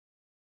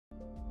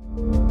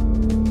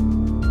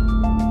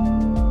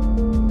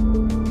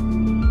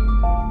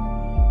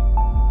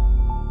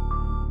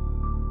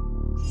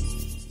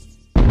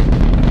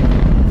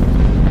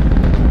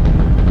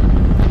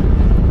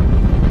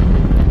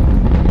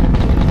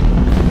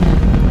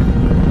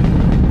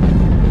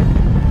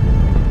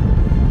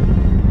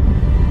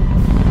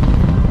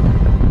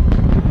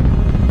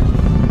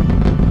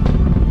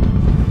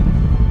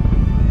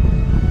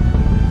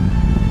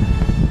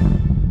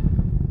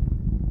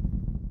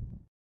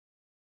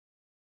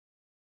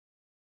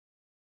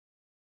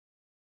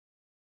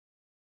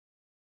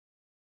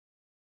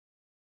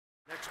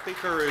Next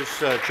speaker is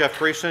Jeff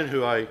Greason,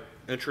 who I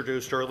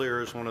introduced earlier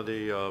as one of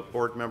the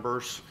board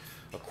members.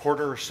 A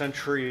quarter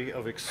century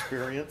of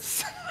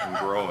experience. And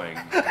growing.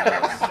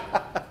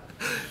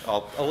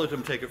 I'll let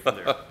him take it from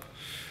there.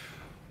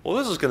 Well,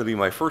 this is going to be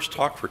my first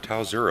talk for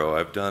Tau Zero.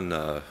 I've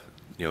done,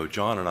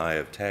 John and I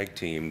have tag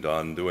teamed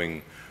on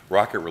doing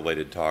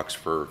rocket-related talks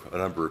for a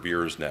number of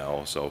years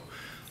now, so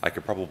I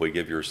could probably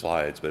give your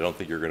slides, but I don't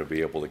think you're going to be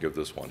able to give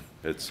this one.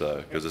 It's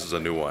because this is a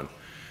new one.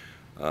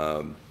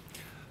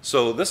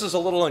 So this is a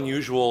little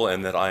unusual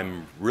in that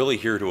I'm really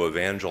here to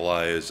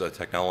evangelize a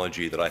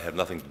technology that I have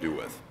nothing to do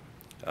with.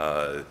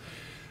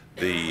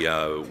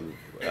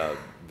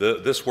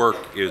 This work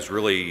is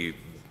really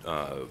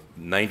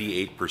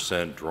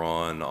 98%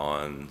 drawn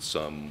on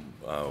some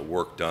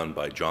work done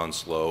by John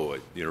Slow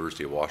at the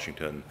University of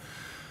Washington.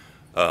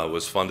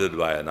 Was funded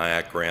by a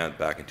NIAC grant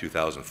back in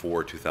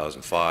 2004,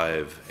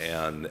 2005,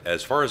 and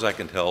as far as I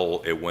can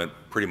tell, it went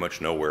pretty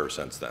much nowhere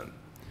since then.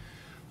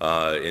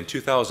 In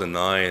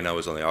 2009, I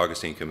was on the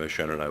Augustine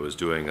Commission and I was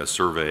doing a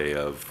survey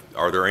of,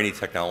 are there any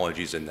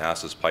technologies in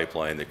NASA's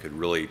pipeline that could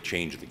really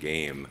change the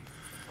game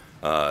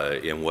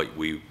in what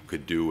we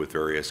could do with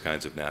various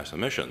kinds of NASA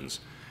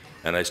missions?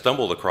 And I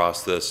stumbled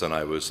across this and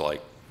I was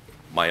like,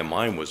 my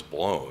mind was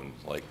blown.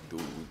 Like,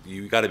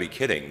 you gotta be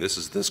kidding. This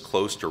is this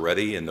close to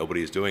ready and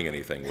nobody's doing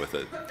anything with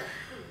it.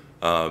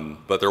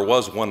 But there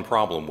was one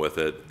problem with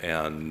it,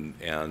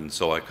 and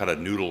so I kind of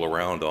noodled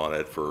around on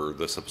it for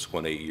the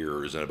subsequent 8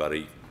 years, and about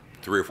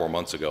 3 or 4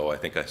 months ago, I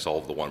think I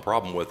solved the one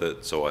problem with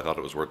it, so I thought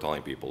it was worth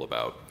telling people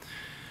about.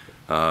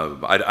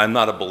 I'm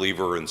not a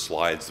believer in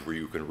slides where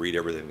you can read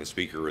everything the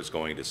speaker is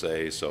going to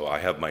say, so I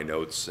have my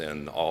notes,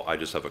 and I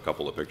just have a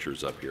couple of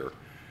pictures up here.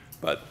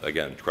 But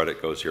again,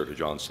 credit goes here to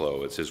John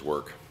Slow. It's his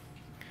work.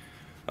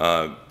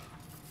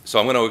 So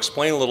I'm going to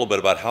explain a little bit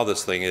about how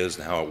this thing is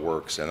and how it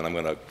works, and then I'm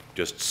going to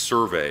just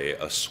survey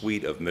a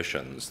suite of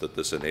missions that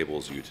this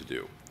enables you to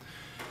do.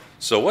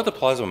 So what the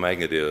plasma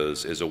magnet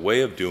is a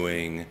way of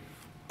doing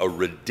a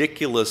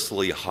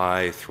ridiculously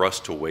high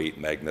thrust-to-weight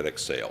magnetic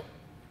sail.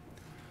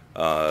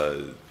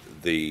 And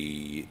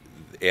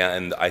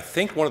I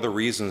think one of the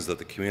reasons that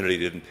the community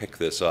didn't pick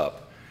this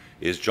up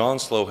is John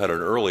Slow had an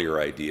earlier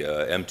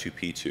idea,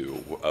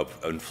 M2P2, of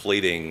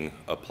inflating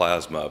a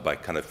plasma by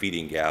kind of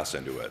feeding gas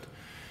into it.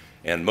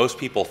 And most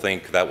people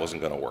think that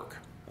wasn't going to work.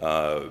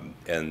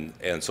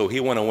 And so he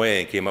went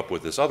away and came up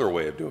with this other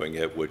way of doing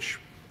it, which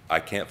I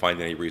can't find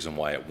any reason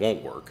why it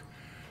won't work.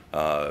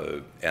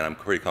 And I'm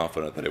pretty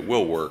confident that it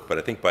will work, but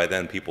I think by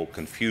then people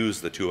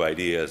confused the two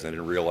ideas and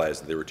didn't realize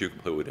that they were two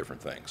completely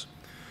different things.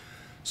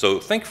 So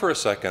think for a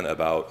second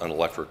about an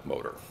electric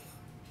motor.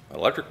 An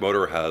electric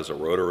motor has a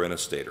rotor and a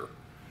stator.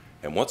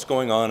 And what's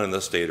going on in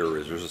the stator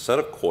is there's a set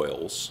of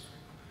coils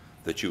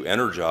that you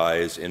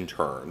energize in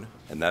turn,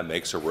 and that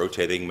makes a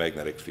rotating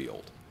magnetic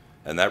field.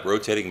 And that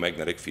rotating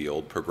magnetic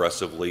field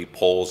progressively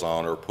pulls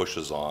on or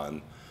pushes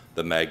on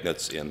the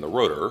magnets in the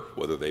rotor,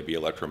 whether they be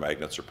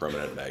electromagnets or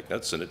permanent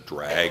magnets, and it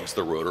drags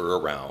the rotor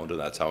around, and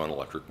that's how an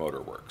electric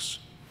motor works.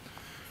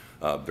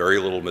 Very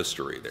little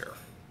mystery there.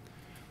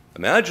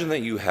 Imagine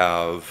that you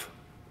have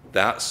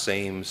that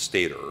same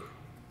stator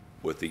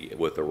with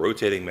a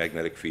rotating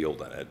magnetic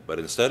field in it, but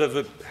instead of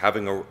it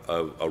having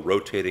a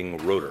rotating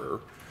rotor,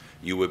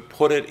 you would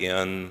put it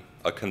in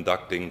a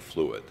conducting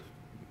fluid,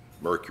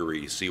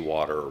 mercury,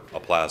 seawater, a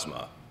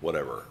plasma,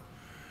 whatever.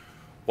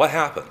 What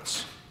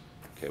happens?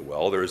 Okay,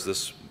 well, there's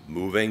this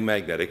moving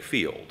magnetic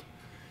field.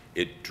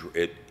 It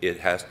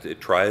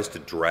tries to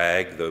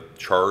drag the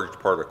charged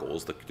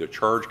particles, the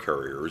charge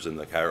carriers in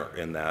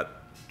that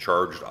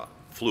charged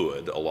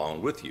fluid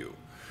along with you.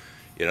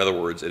 In other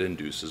words, it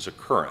induces a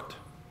current.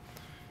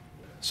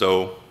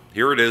 So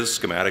here it is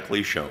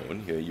schematically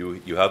shown.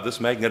 You have this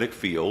magnetic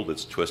field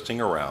that's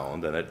twisting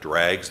around and it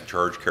drags the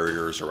charge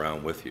carriers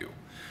around with you.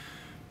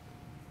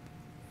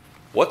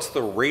 What's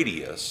the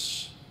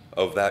radius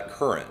of that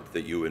current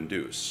that you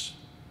induce?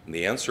 And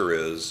the answer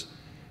is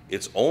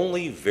it's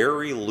only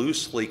very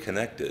loosely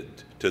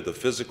connected to the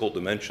physical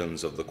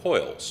dimensions of the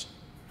coils,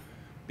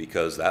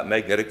 because that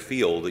magnetic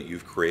field that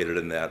you've created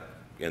in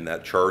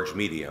that charged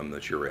medium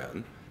that you're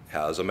in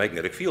has a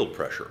magnetic field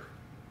pressure.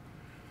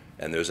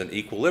 And there's an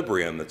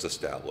equilibrium that's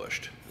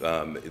established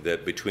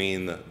that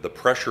between the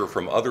pressure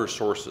from other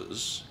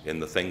sources in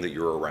the thing that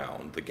you're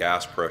around, the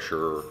gas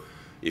pressure,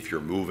 if you're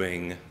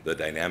moving, the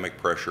dynamic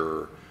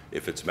pressure,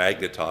 if it's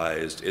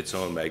magnetized, its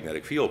own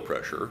magnetic field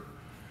pressure,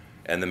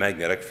 and the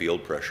magnetic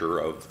field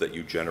pressure that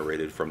you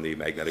generated from the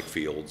magnetic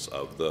fields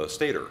of the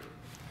stator.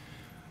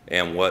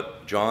 And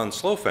what John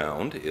Slow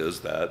found is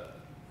that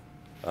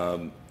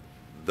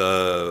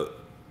the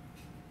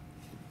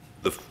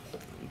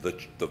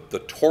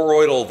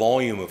toroidal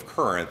volume of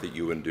current that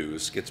you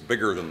induce gets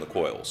bigger than the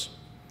coils.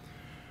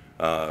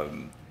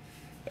 And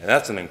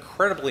that's an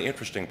incredibly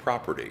interesting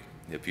property.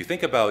 If you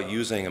think about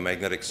using a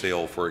magnetic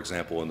sail, for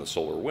example, in the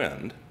solar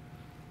wind,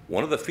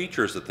 one of the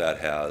features that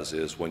has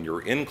is when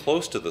you're in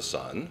close to the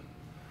sun,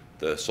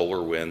 the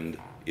solar wind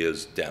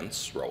is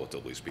dense,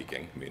 relatively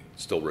speaking. I mean,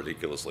 still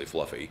ridiculously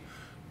fluffy,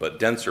 but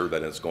denser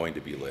than it's going to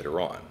be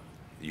later on.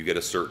 you get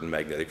a certain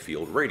magnetic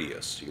field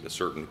radius. You get a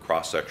certain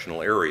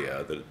cross-sectional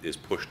area that is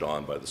pushed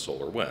on by the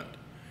solar wind.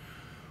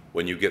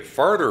 When you get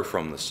farther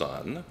from the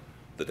sun,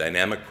 the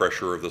dynamic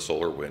pressure of the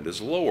solar wind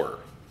is lower,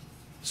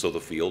 so the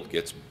field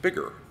gets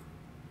bigger.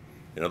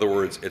 In other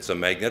words, it's a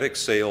magnetic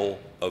sail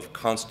of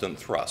constant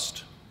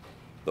thrust.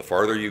 The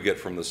farther you get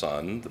from the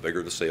sun, the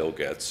bigger the sail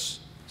gets,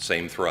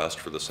 same thrust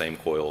for the same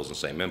coils and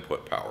same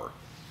input power.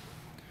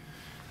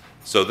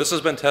 So this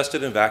has been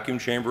tested in vacuum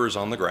chambers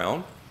on the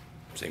ground.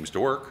 Seems to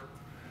work.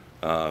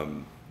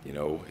 You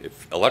know,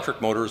 if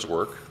electric motors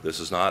work, this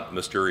is not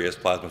mysterious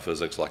plasma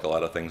physics like a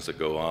lot of things that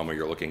go on where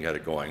you're looking at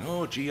it going,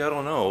 oh, gee, I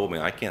don't know. I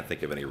mean, I can't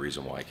think of any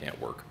reason why it can't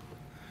work.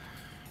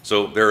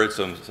 So there are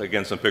some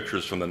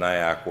pictures from the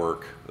NIAC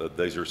work.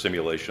 These are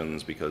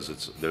simulations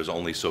because there's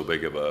only so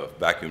big of a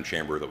vacuum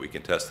chamber that we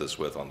can test this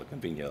with on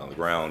the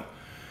ground.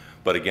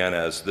 But again,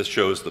 as this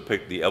shows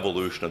the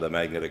evolution of the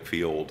magnetic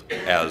field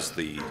as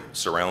the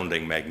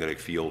surrounding magnetic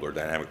field or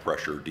dynamic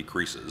pressure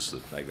decreases,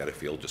 the magnetic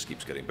field just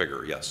keeps getting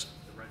bigger. Yes?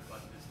 The red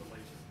button is the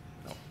laser.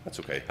 No,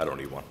 that's okay. I don't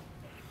need one.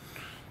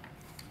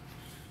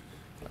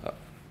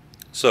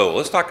 So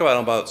let's talk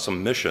about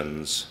some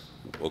missions.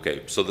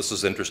 Okay, so this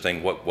is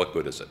interesting. What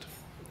good is it?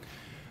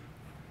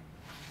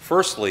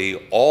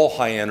 Firstly, all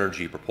high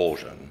energy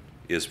propulsion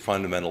is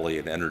fundamentally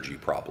an energy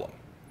problem.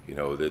 You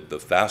know, the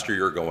faster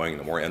you're going,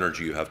 the more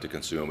energy you have to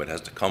consume. It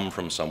has to come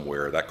from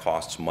somewhere. That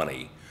costs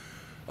money.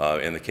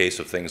 In the case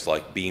of things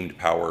like beamed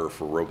power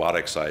for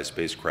robotic-sized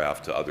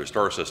spacecraft to other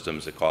star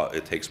systems,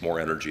 it takes more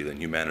energy than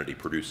humanity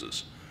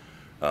produces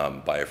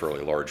by a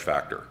fairly large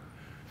factor.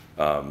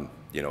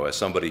 You know, as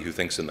somebody who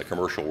thinks in the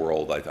commercial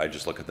world, I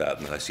just look at that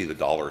and I see the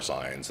dollar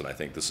signs and I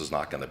think this is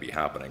not going to be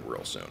happening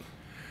real soon.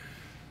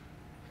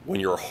 When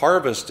you're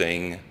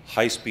harvesting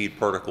high-speed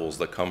particles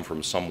that come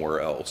from somewhere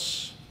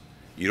else,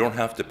 you don't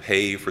have to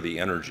pay for the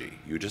energy.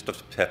 You just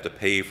have to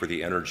pay for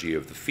the energy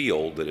of the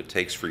field that it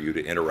takes for you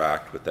to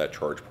interact with that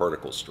charged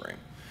particle stream.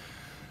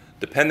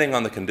 Depending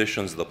on the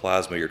conditions of the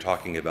plasma you're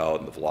talking about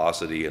and the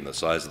velocity and the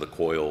size of the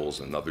coils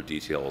and other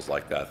details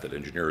like that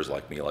engineers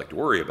like me like to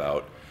worry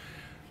about,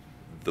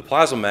 the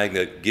plasma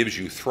magnet gives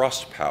you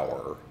thrust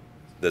power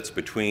that's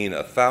between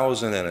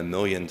 1,000 and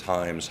 1,000,000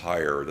 times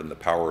higher than the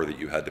power that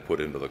you had to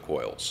put into the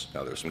coils.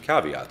 Now there's some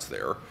caveats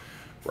there.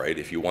 Right?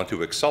 If you want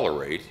to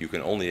accelerate, you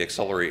can only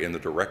accelerate in the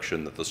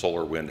direction that the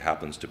solar wind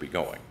happens to be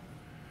going.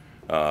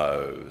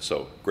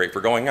 So great for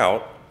going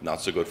out,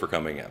 not so good for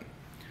coming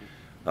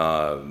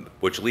in.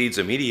 Which leads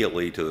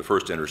immediately to the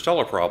first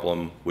interstellar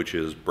problem, which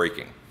is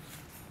braking.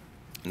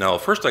 Now,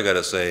 first I got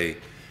to say,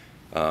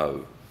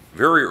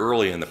 very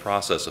early in the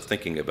process of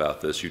thinking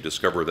about this, you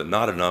discover that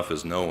not enough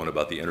is known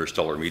about the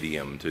interstellar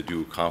medium to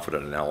do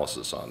confident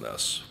analysis on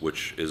this,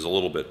 which is a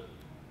little bit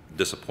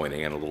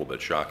disappointing and a little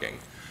bit shocking.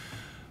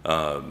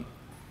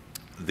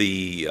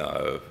 The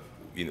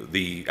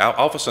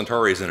Alpha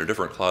Centauri is in a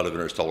different cloud of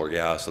interstellar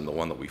gas than the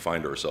one that we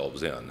find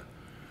ourselves in.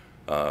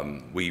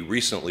 We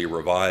recently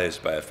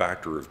revised by a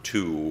factor of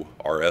 2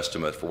 our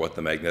estimate for what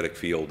the magnetic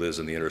field is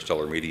in the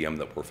interstellar medium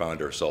that we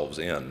found ourselves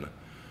in.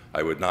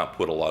 I would not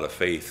put a lot of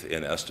faith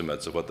in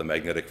estimates of what the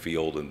magnetic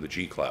field in the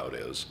G cloud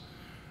is.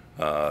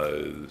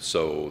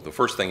 So the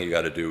first thing you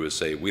got to do is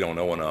say, we don't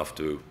know enough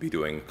to be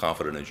doing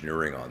confident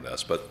engineering on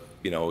this. But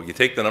you know, you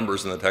take the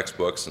numbers in the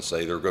textbooks and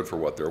say they're good for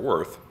what they're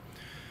worth.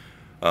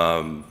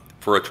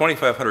 For a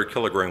 2,500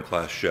 kilogram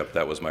class ship,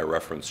 that was my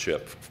reference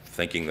ship,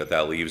 thinking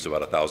that leaves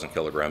about 1,000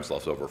 kilograms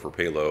left over for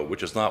payload,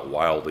 which is not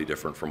wildly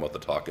different from what the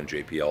talk in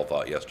JPL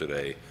thought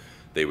yesterday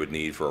they would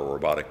need for a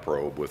robotic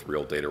probe with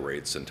real data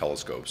rates and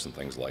telescopes and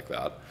things like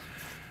that.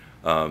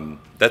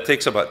 That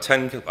takes about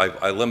 10,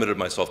 I limited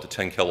myself to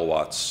 10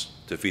 kilowatts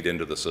to feed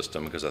into the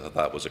system because I thought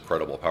that was a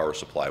credible power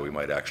supply we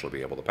might actually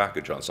be able to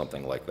package on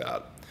something like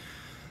that.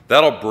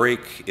 That'll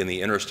break in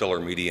the interstellar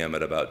medium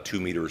at about 2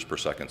 meters per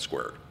second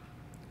squared,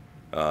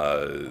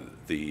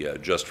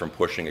 just from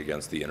pushing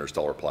against the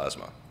interstellar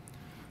plasma.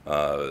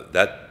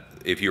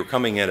 If you're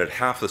coming in at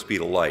half the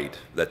speed of light,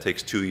 that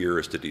takes 2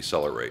 years to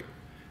decelerate,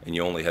 and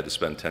you only had to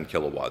spend 10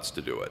 kilowatts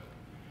to do it.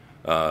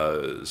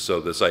 So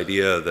this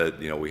idea that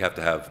we have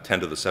to have 10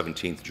 to the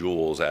 17th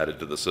joules added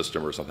to the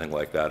system or something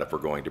like that if we're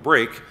going to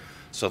break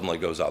suddenly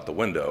goes out the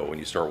window, and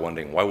you start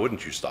wondering, why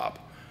wouldn't you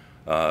stop?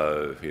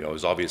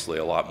 There's obviously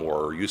a lot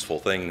more useful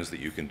things that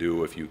you can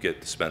do if you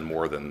get to spend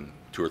more than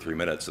 2 or 3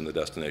 minutes in the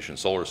destination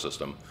solar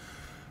system.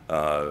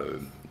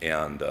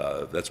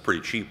 That's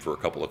pretty cheap for a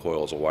couple of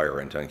coils of wire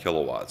and 10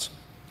 kilowatts.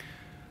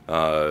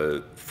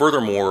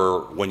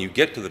 Furthermore, when you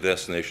get to the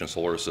destination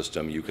solar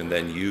system, you can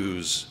then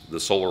use the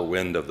solar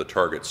wind of the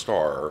target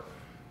star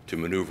to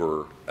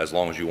maneuver, as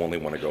long as you only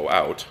want to go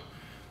out,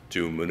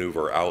 to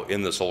maneuver out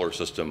in the solar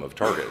system of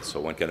targets. So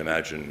one can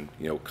imagine,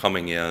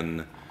 coming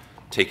in,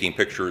 taking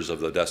pictures of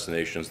the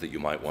destinations that you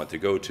might want to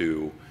go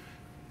to,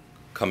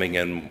 coming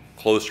in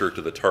closer to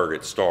the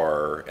target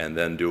star, and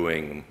then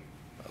doing,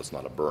 that's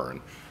not a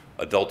burn,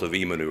 a delta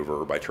V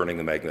maneuver by turning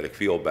the magnetic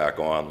field back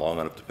on long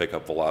enough to pick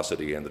up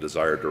velocity in the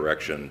desired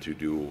direction to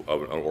do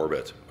an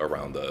orbit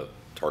around the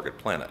target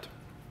planet.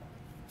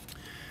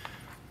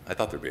 I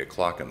thought there'd be a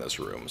clock in this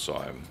room, so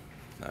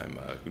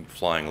I'm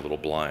flying a little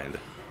blind.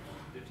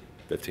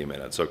 15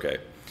 minutes, okay.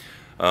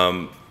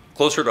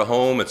 Closer to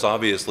home, it's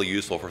obviously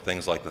useful for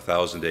things like the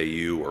 1000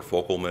 AU or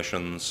focal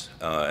missions.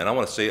 And I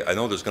want to say, I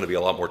know there's going to be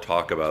a lot more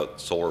talk about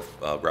solar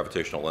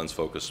gravitational lens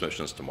focused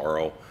missions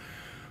tomorrow,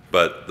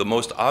 but the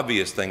most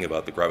obvious thing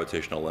about the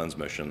gravitational lens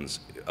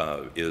missions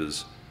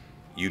is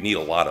you need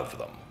a lot of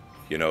them.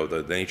 You know,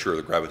 the nature of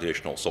the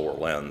gravitational solar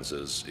lens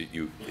is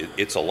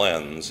it's a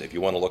lens. If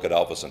you want to look at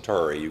Alpha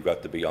Centauri, you've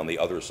got to be on the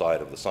other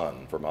side of the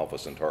sun from Alpha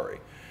Centauri.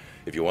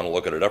 If you want to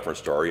look at a different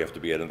star, you have to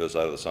be on the other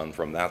side of the sun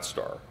from that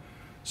star.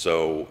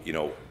 So, you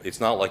know, it's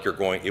not like you're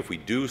going, if we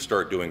do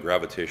start doing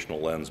gravitational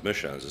lens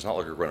missions, it's not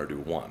like we're going to do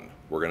one.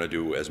 We're going to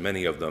do as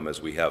many of them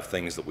as we have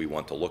things that we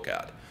want to look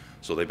at.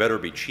 So they better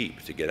be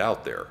cheap to get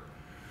out there.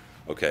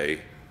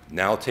 Okay,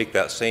 now take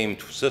that same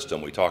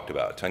system we talked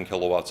about, 10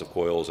 kilowatts of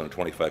coils and a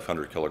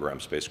 2,500 kilogram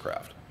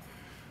spacecraft.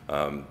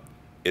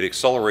 It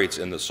accelerates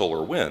in the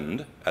solar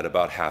wind at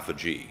about half a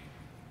G.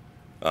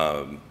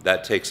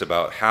 That takes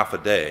about half a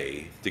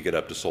day to get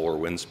up to solar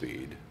wind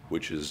speed,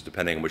 which is,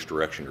 depending on which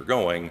direction you're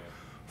going,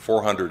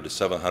 400 to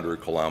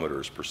 700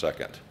 kilometers per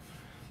second.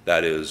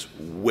 That is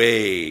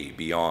way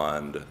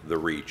beyond the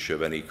reach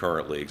of any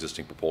currently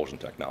existing propulsion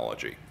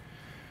technology.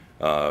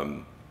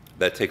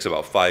 That takes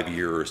about 5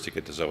 years to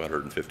get to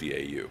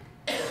 750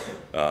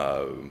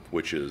 AU,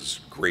 which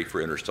is great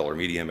for interstellar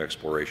medium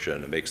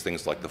exploration. It makes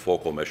things like the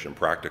focal mission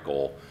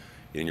practical.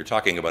 And you're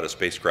talking about a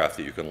spacecraft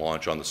that you can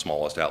launch on the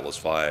smallest Atlas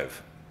V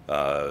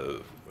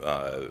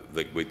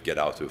that would get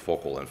out to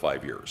focal in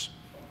 5 years,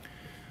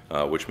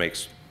 which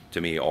makes,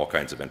 to me, all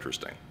kinds of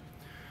interesting.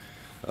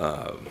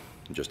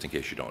 Just in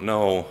case you don't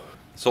know,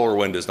 solar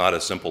wind is not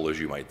as simple as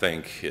you might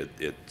think.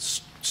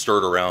 It's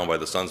stirred around by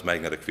the sun's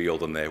magnetic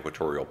field in the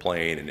equatorial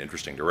plane in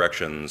interesting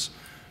directions.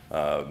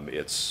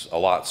 It's a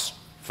lot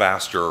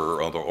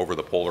faster over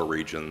the polar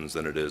regions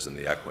than it is in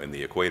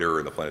the equator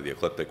and the plane of the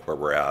ecliptic where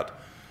we're at.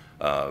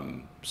 But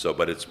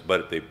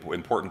the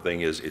important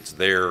thing is it's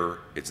there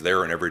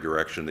in every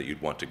direction that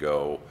you'd want to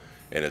go,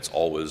 and it's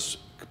always,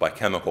 by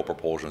chemical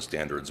propulsion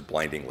standards,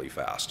 blindingly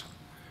fast.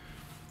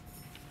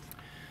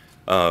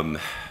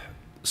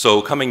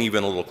 So coming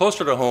even a little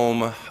closer to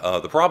home,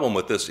 the problem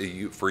with this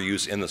for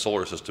use in the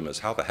solar system is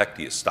how the heck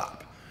do you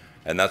stop?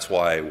 And that's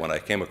why when I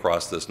came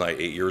across this night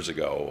 8 years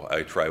ago,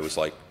 I was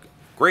like,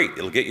 great,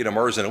 it'll get you to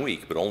Mars in a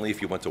week, but only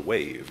if you went to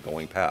WAVE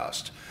going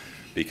past,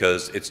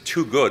 because it's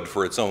too good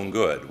for its own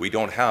good. We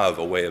don't have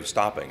a way of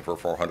stopping for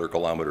 400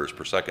 kilometers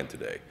per second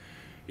today.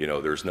 You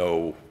know, there's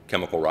no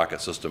chemical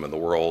rocket system in the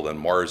world, and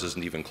Mars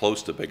isn't even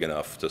close to big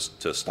enough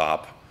to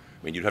stop.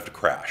 I mean, you'd have to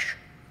crash.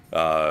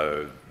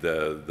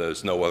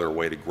 There's no other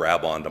way to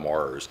grab onto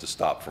Mars to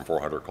stop from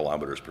 400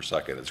 kilometers per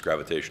second. Its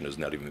gravitation is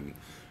not even,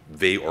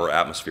 or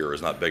atmosphere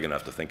is not big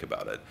enough to think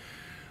about it.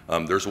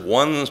 There's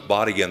one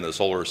body in the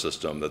solar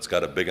system that's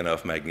got a big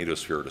enough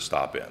magnetosphere to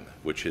stop in,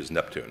 which is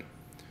Neptune.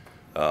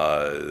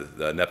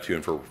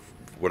 Neptune, for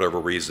whatever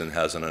reason,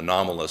 has an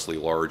anomalously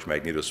large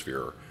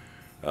magnetosphere.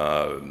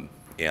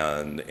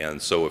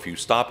 And so if you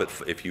stop it,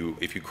 if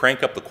you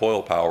crank up the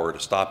coil power to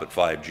stop at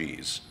 5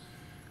 Gs,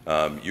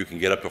 you can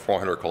get up to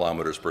 400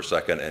 kilometers per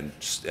second and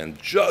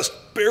just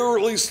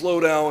barely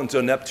slow down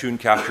to Neptune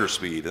capture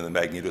speed in the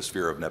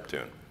magnetosphere of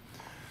Neptune,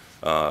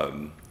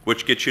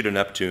 which gets you to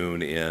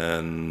Neptune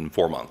in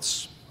 4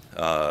 months,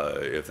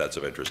 if that's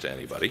of interest to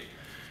anybody.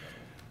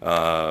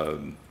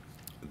 But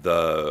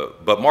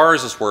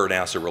Mars is where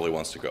NASA really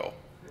wants to go,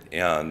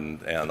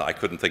 and I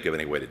couldn't think of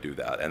any way to do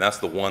that. And that's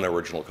the one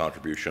original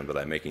contribution that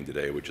I'm making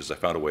today, which is I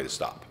found a way to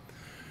stop.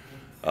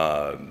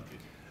 And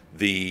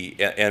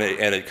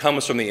it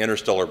comes from the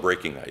interstellar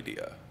braking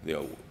idea. You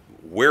know,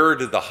 where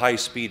did the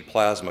high-speed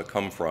plasma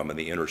come from in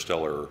the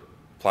interstellar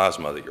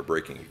plasma that you're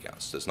braking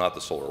against? It's not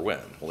the solar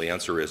wind. Well, the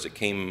answer is it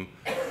came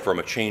from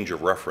a change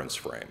of reference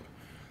frame.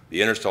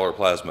 The interstellar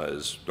plasma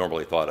is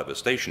normally thought of as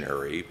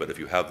stationary, but if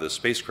you have this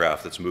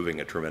spacecraft that's moving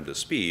at tremendous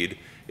speed,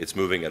 it's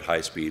moving at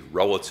high speed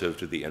relative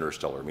to the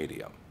interstellar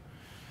medium.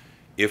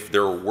 If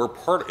there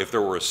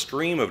were a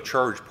stream of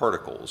charged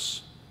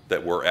particles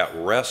that were at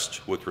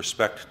rest with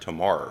respect to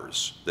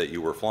Mars that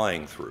you were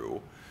flying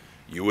through,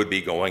 you would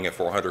be going at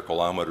 400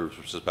 kilometers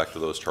with respect to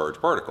those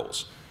charged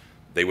particles.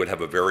 They would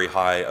have a very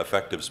high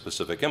effective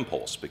specific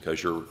impulse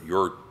because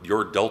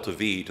your delta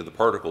V to the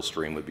particle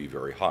stream would be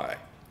very high.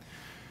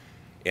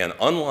 And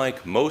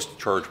unlike most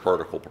charged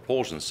particle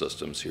propulsion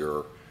systems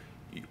here,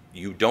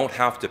 you don't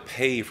have to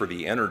pay for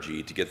the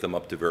energy to get them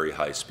up to very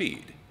high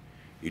speed.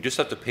 You just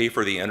have to pay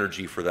for the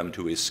energy for them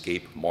to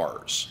escape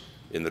Mars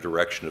in the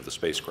direction of the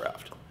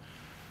spacecraft.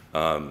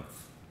 Now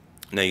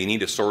you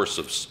need a source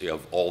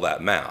of all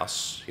that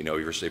mass. You know,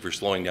 if you're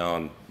slowing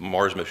down,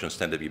 Mars missions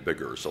tend to be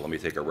bigger. So let me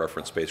take a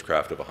reference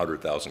spacecraft of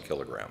 100,000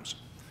 kilograms.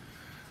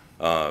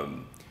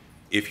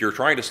 If you're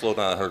trying to slow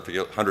down a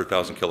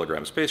 100,000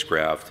 kilogram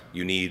spacecraft,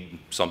 you need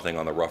something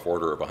on the rough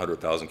order of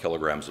 100,000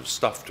 kilograms of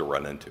stuff to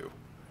run into.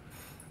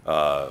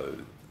 That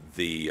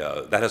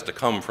has to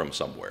come from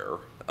somewhere.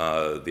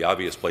 The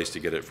obvious place to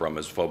get it from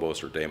is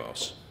Phobos or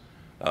Deimos.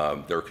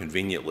 They're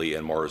conveniently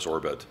in Mars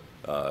orbit.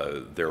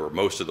 They're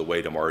most of the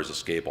way to Mars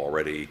escape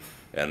already,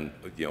 and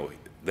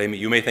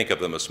you may think of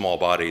them as small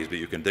bodies, but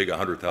you can dig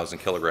 100,000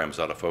 kilograms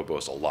out of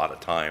Phobos a lot of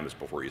times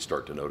before you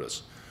start to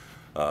notice.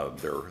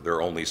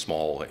 They're only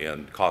small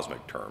in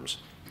cosmic terms.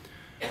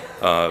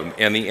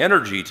 And the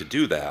energy to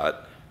do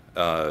that,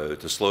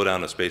 to slow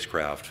down a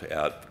spacecraft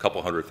at a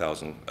couple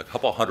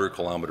hundred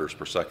kilometers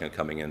per second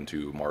coming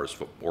into Mars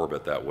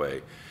orbit that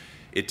way,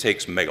 it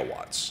takes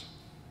megawatts.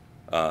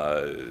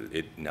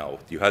 Now,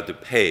 you had to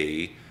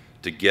pay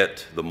to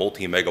get the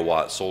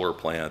multi-megawatt solar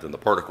plant and the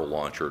particle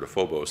launcher to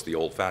Phobos the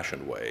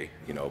old-fashioned way,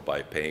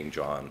 by paying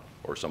John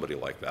or somebody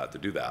like that to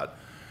do that.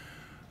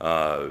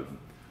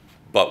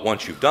 But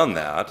once you've done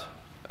that,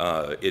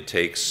 it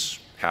takes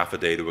half a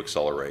day to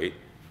accelerate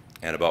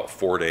and about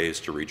 4 days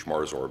to reach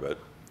Mars orbit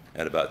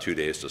and about 2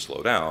 days to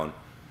slow down.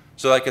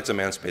 So that gets a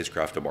manned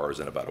spacecraft to Mars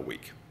in about a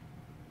week,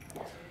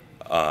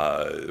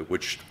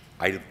 which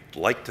I'd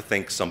like to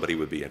think somebody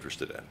would be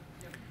interested in.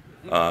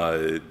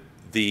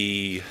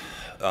 The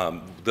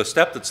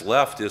step that's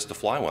left is to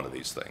fly one of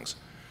these things.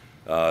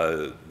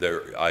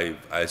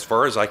 As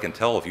far as I can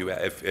tell, if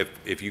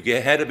you get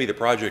ahead of me the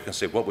project and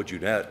say, what would you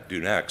do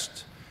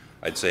next?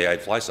 I'd say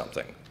I'd fly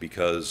something,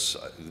 because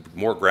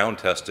more ground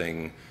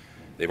testing,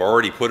 they've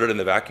already put it in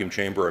the vacuum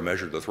chamber and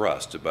measured the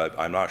thrust, but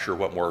I'm not sure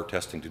what more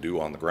testing to do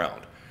on the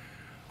ground.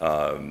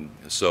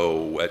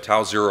 So at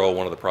Tau Zero,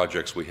 one of the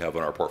projects we have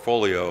in our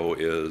portfolio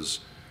is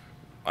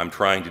I'm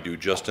trying to do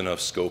just enough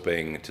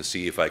scoping to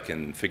see if I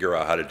can figure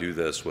out how to do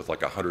this with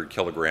like a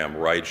 100-kilogram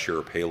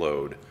ride-share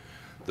payload.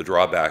 The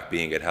drawback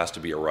being it has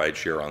to be a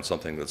ride-share on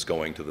something that's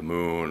going to the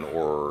moon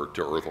or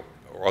to Earth,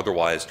 or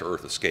otherwise to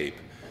Earth escape,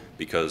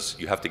 because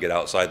you have to get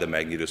outside the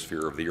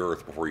magnetosphere of the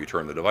Earth before you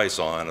turn the device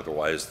on,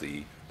 otherwise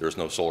there's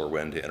no solar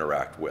wind to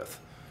interact with.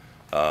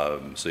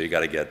 So you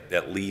got to get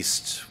at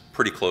least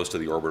pretty close to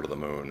the orbit of the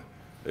moon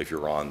if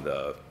you're on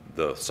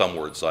the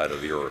sunward side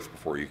of the Earth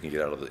before you can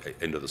get out of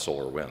into the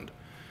solar wind.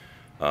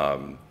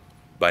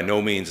 By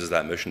no means is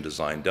that mission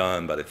design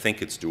done, but I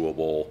think it's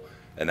doable,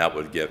 and that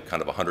would give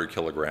kind of a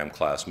 100-kilogram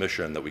class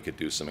mission that we could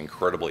do some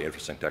incredibly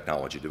interesting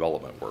technology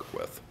development work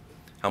with.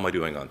 How am I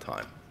doing on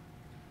time?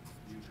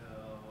 You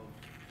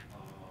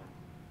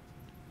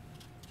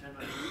have 10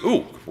 minutes.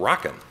 Ooh,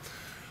 rockin'.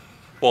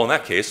 Well, in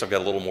that case, I've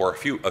got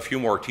a few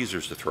more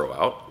teasers to throw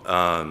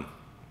out.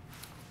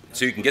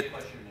 So you can get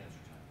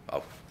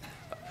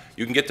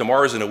you can get to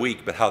Mars in a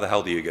week, but how the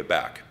hell do you get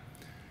back?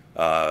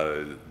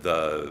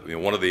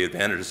 One of the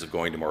advantages of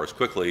going to Mars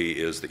quickly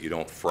is that you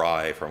don't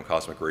fry from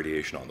cosmic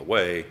radiation on the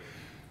way.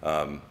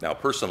 Now,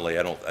 personally,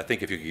 I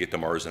think if you could get to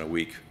Mars in a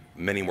week,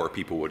 many more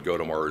people would go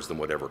to Mars than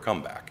would ever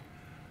come back.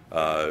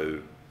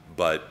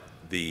 But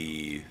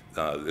they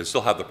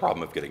still have the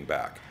problem of getting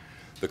back.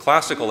 The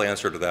classical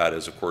answer to that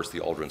is, of course, the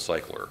Aldrin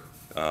cycler.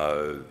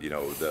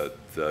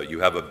 You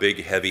have a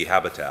big, heavy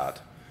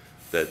habitat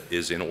that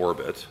is in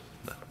orbit,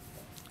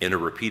 in a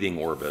repeating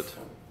orbit,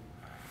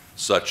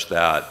 such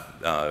that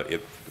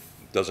it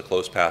does a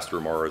close pass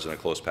through Mars and a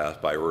close pass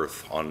by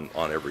Earth on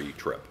every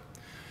trip.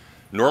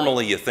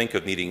 Normally, you think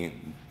of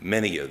needing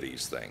many of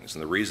these things,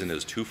 and the reason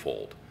is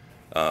twofold.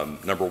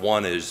 Number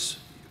one is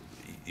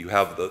you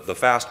have the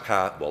fast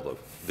path, well,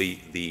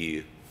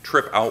 the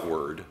trip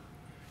outward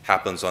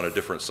happens on a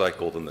different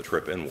cycle than the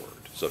trip inward.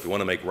 So if you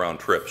want to make round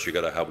trips, you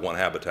got to have one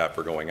habitat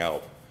for going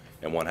out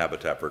and one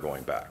habitat for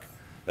going back.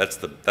 That's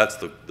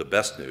the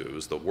best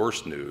news. The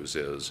worst news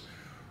is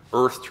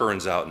Earth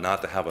turns out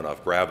not to have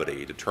enough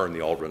gravity to turn the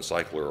Aldrin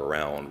cycler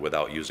around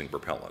without using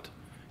propellant.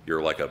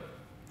 You're like a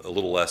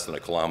little less than a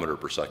kilometer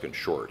per second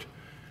short.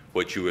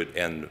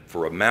 And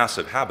for a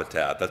massive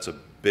habitat, that's a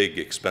big,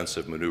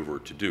 expensive maneuver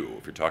to do.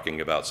 If you're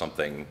talking about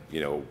something,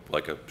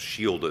 like a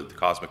shielded,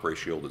 cosmic ray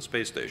shielded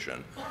space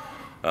station,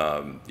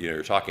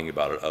 you're talking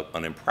about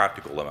an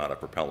impractical amount of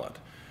propellant.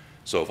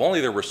 So if only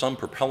there were some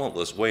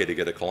propellantless way to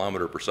get a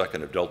kilometer per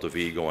second of delta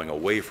V going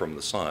away from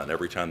the sun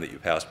every time that you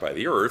passed by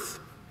the Earth,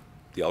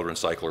 the Aldrin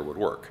cycler would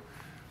work.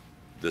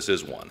 This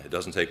is one. It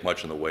doesn't take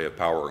much in the way of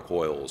power and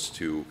coils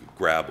to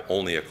grab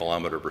only a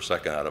kilometer per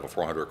second out of a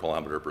 400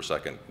 kilometer per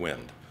second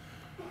wind.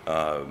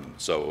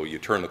 So you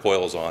turn the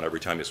coils on every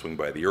time you swing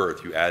by the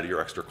Earth, you add your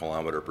extra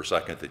kilometer per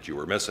second that you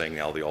were missing,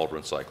 now the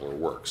Aldrin cycler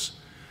works.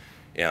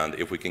 And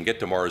if we can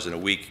get to Mars in a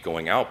week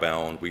going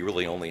outbound, we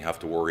really only have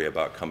to worry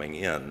about coming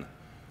in.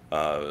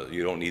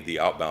 You don't need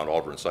the outbound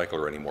Aldrin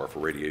cycler anymore for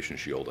radiation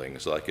shielding,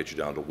 so that gets you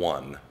down to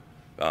one,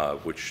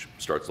 which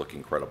starts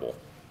looking credible.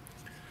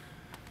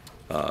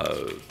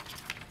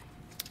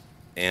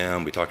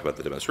 And we talked about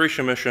the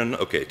demonstration mission.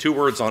 Okay, 2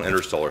 words on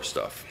interstellar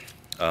stuff.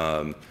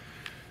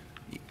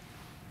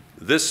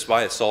 This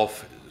by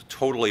itself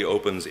totally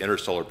opens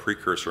interstellar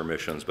precursor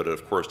missions, but it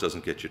of course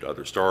doesn't get you to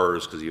other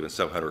stars, because even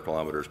 700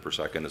 kilometers per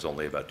second is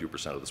only about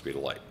 2% of the speed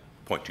of light,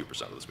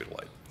 0.2% of the speed of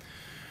light.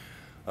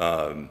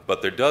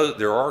 But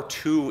there are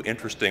 2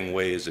 interesting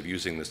ways of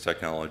using this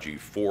technology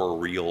for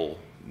real,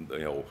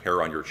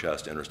 hair on your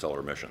chest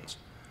interstellar missions.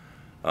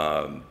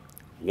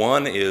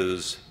 One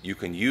is you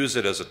can use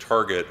it as a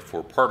target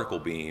for particle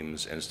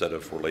beams instead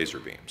of for laser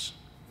beams.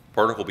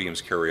 Particle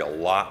beams carry a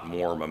lot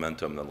more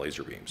momentum than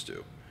laser beams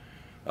do.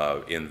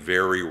 In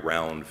very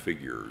round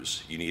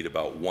figures, you need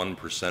about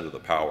 1% of the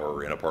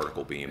power in a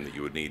particle beam that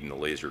you would need in a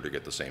laser to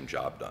get the same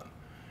job done.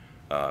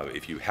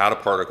 If you had a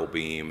particle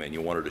beam and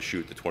you wanted to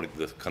shoot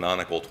the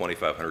canonical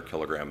 2,500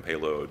 kilogram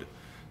payload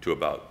to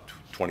about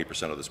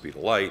 20% of the speed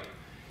of light,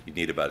 you'd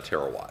need about a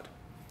terawatt.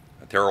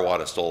 A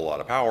terawatt is still a lot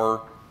of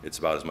power. It's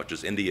about as much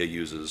as India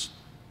uses,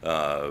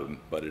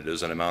 but it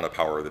is an amount of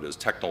power that is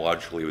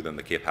technologically within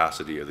the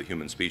capacity of the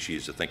human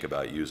species to think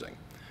about using.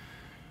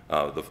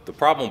 The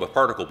problem with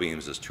particle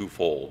beams is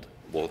twofold.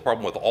 Well, the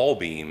problem with all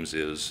beams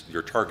is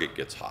your target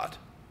gets hot,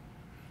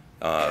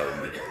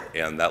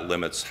 and that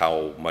limits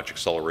how much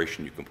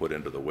acceleration you can put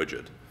into the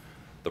widget.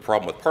 The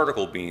problem with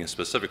particle beams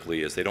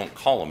specifically is they don't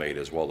collimate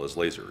as well as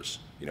lasers.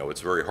 You know,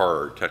 it's very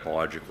hard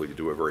technologically to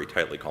do a very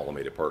tightly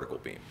collimated particle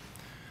beam.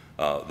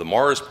 The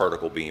Mars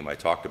particle beam I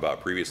talked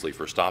about previously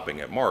for stopping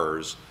at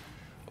Mars,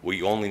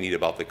 we only need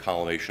about the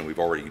collimation we've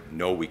already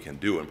know we can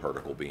do in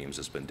particle beams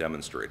has been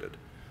demonstrated.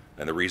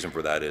 And the reason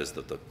for that is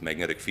that the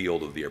magnetic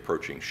field of the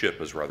approaching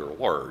ship is rather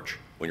large.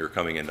 When you're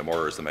coming into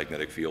Mars, the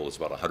magnetic field is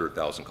about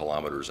 100,000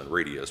 kilometers in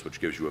radius, which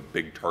gives you a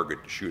big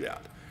target to shoot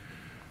at.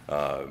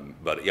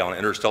 But yeah, on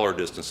interstellar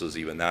distances,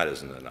 even that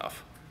isn't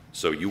enough.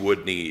 So you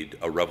would need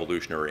a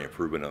revolutionary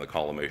improvement in the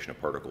collimation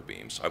of particle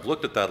beams. I've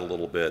looked at that a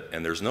little bit,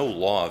 and there's no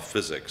law of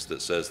physics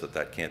that says that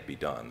that can't be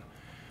done.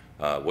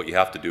 What you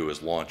have to do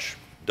is launch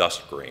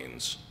dust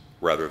grains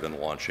rather than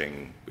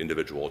launching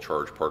individual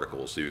charged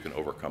particles so you can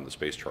overcome the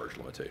space charge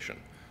limitation.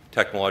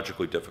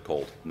 Technologically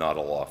difficult, not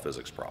a law of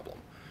physics problem.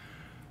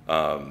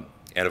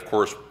 And of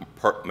course,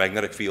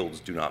 magnetic fields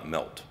do not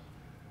melt.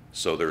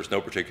 So there's no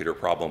particular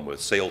problem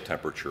with sail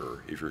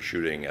temperature if you're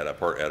shooting at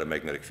a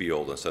magnetic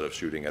field instead of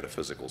shooting at a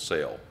physical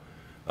sail.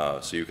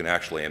 So you can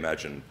actually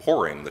imagine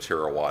pouring the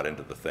terawatt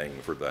into the thing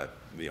for the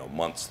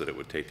months that it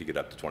would take to get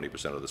up to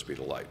 20% of the speed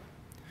of light.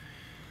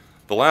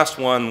 The last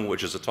one,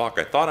 which is a talk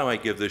I thought I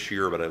might give this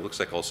year, but it looks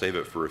like I'll save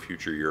it for a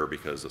future year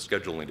because the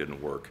scheduling didn't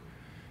work,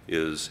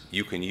 is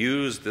you can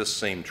use this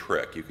same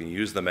trick. You can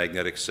use the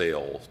magnetic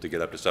sail to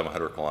get up to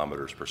 700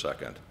 kilometers per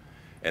second.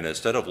 And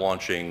instead of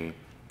launching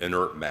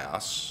inert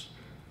mass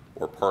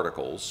or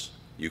particles,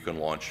 you can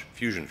launch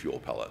fusion fuel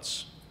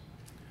pellets.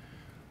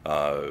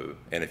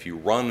 And if you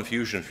run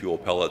fusion fuel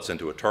pellets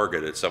into a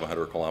target at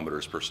 700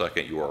 kilometers per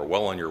second, you are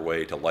well on your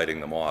way to lighting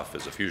them off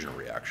as a fusion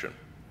reaction.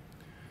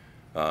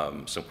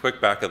 Some quick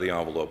back of the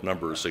envelope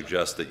numbers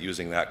suggest that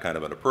using that kind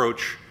of an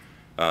approach,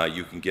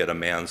 you can get a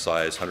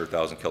man-sized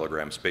 100,000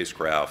 kilogram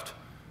spacecraft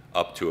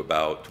up to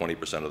about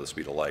 20% of the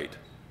speed of light,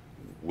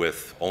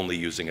 with only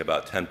using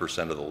about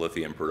 10% of the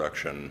lithium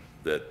production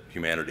that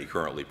humanity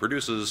currently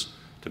produces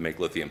to make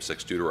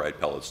lithium-6 deuteride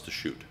pellets to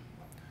shoot.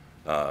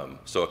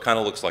 So it kind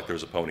of looks like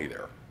there's a pony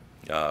there,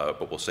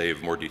 but we'll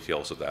save more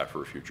details of that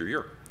for a future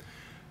year.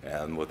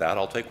 And with that,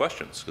 I'll take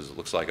questions, because it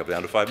looks like I'm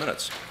down to 5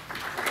 minutes.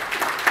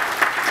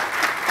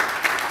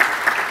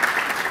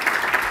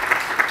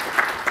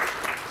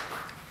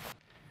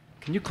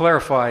 Can you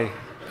clarify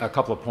a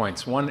couple of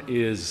points? One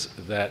is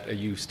that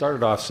you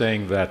started off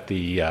saying that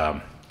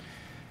the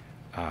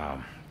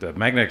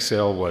magnetic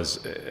sail was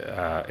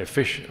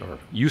efficient or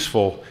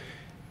useful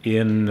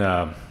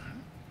in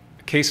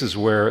cases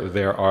where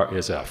there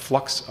is a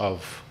flux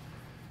of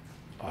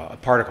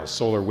particles,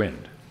 solar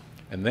wind.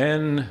 And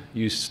then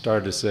you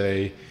started to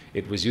say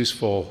it was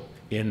useful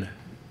in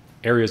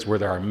areas where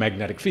there are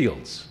magnetic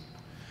fields.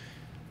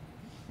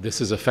 This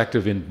is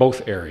effective in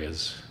both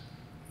areas.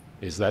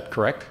 Is that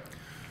correct?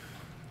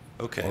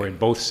 Okay. Or in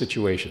both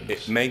situations?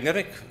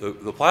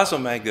 The plasma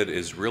magnet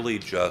is really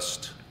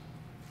just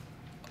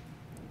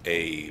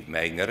a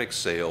magnetic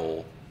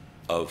sail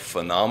of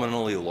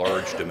phenomenally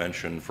large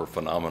dimension for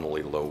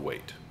phenomenally low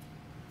weight.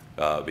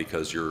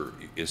 Because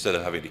instead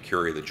of having to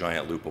carry the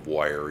giant loop of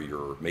wire,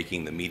 you're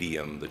making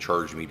the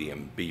charged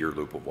medium, be your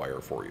loop of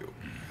wire for you.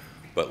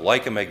 But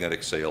like a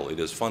magnetic sail, it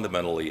is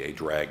fundamentally a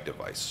drag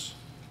device.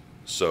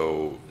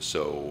 So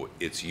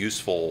it's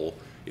useful.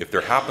 If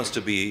there happens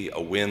to be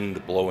a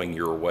wind blowing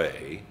your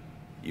way,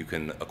 you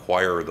can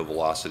acquire the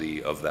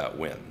velocity of that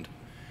wind.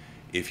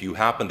 If you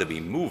happen to be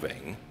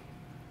moving,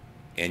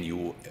 and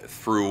you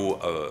through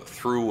a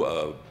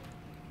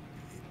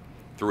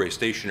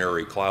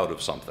stationary cloud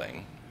of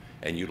something,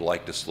 and you'd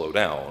like to slow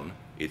down,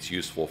 it's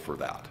useful for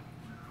that.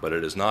 But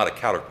it is not a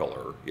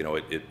caterpillar. You know,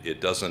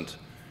 it doesn't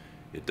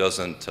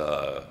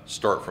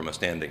start from a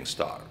standing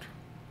start.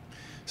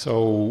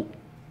 So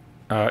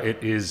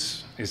it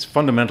is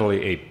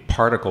fundamentally a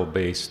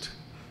particle-based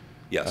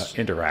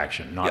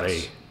interaction, not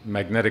a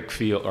magnetic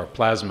field or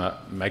plasma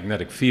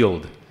magnetic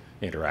field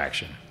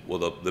interaction. Well,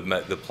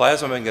 the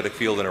plasma magnetic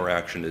field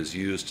interaction is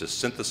used to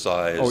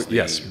synthesize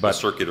the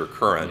circular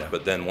current,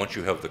 but then once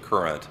you have the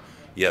current,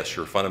 yes,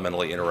 you're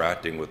fundamentally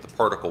interacting with the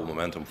particle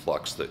momentum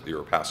flux that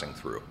you're passing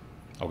through.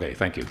 Okay,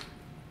 thank you.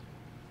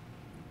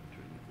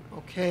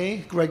 Okay,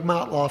 Greg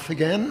Motloff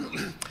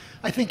again.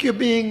 I think you're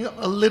being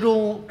a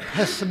little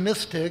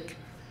pessimistic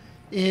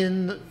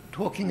in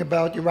talking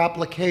about your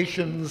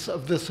applications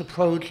of this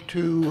approach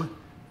to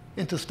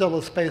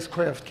interstellar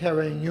spacecraft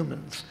carrying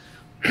humans.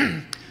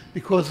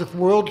 Because if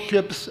world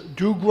ships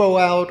do grow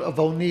out of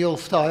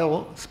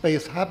O'Neill-style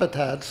space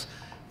habitats,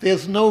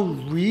 there's no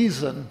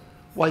reason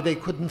why they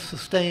couldn't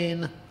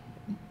sustain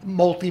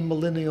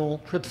multi-millennial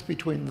trips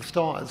between the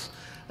stars.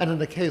 And in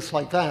a case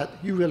like that,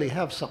 you really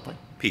have something.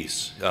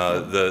 Peace.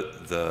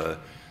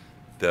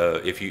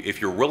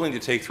 If you're willing to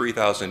take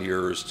 3,000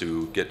 years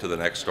to get to the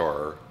next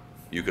star,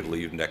 you could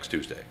leave next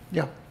Tuesday.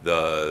 Yeah.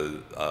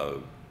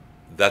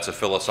 That's a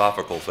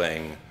philosophical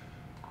thing.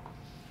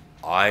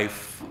 I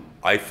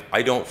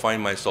don't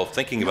find myself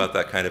thinking about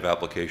that kind of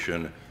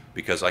application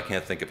because I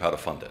can't think of how to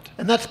fund it.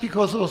 And that's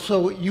because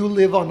also you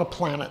live on a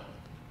planet.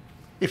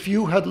 If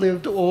you had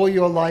lived all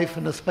your life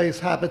in a space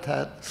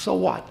habitat, so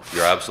what?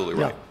 You're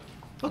absolutely right.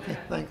 Yeah. Okay,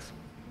 thanks.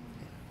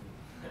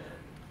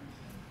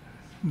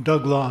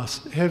 Doug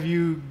Loss, have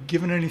you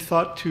given any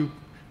thought to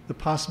the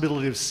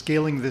possibility of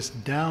scaling this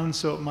down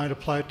so it might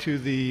apply to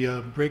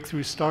the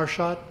breakthrough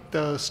starshot,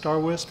 Star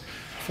Wisp,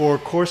 for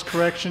course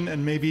correction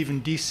and maybe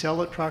even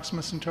decel at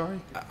Proxima Centauri?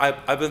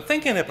 I've been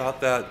thinking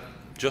about that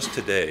just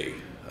today.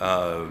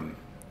 I'm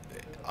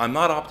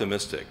not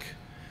optimistic.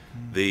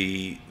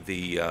 The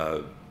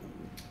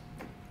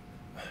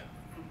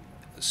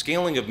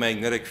scaling of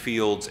magnetic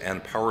fields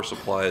and power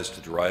supplies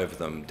to drive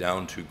them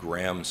down to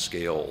gram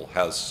scale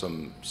has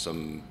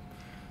some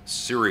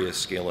serious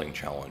scaling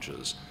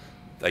challenges.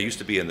 I used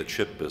to be in the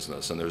chip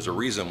business, and there's a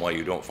reason why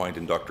you don't find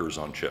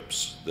inductors on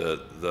chips.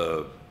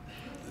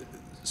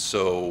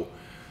 So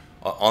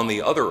on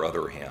the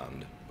other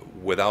hand,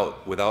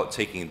 without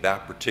taking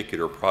that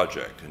particular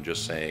project and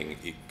just saying,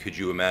 could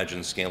you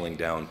imagine scaling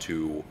down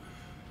to,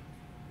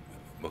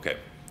 okay,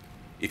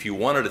 if you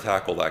wanted to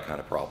tackle that kind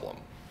of problem,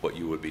 what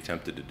you would be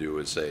tempted to do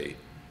is say,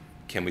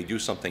 can we do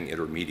something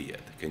intermediate?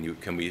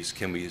 Can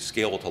we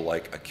scale to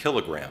like a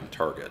kilogram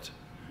target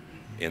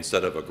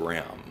instead of a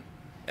gram?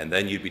 And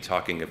then you'd be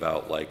talking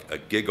about like a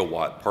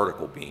gigawatt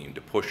particle beam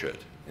to push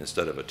it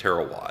instead of a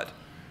terawatt.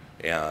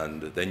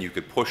 And then you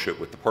could push it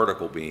with the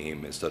particle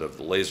beam instead of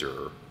the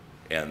laser,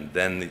 and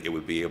then it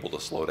would be able to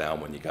slow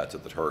down when you got to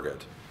the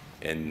target.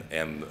 And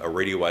a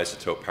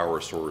radioisotope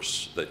power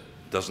source that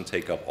doesn't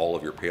take up all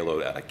of your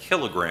payload at a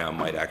kilogram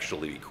might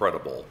actually be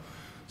credible.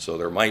 So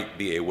there might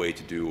be a way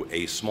to do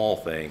a small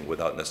thing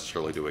without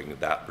necessarily doing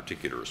that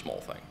particular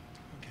small thing.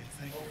 Okay,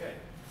 thank you. Okay,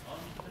 on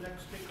to the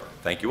next speaker.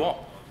 Thank you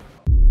all.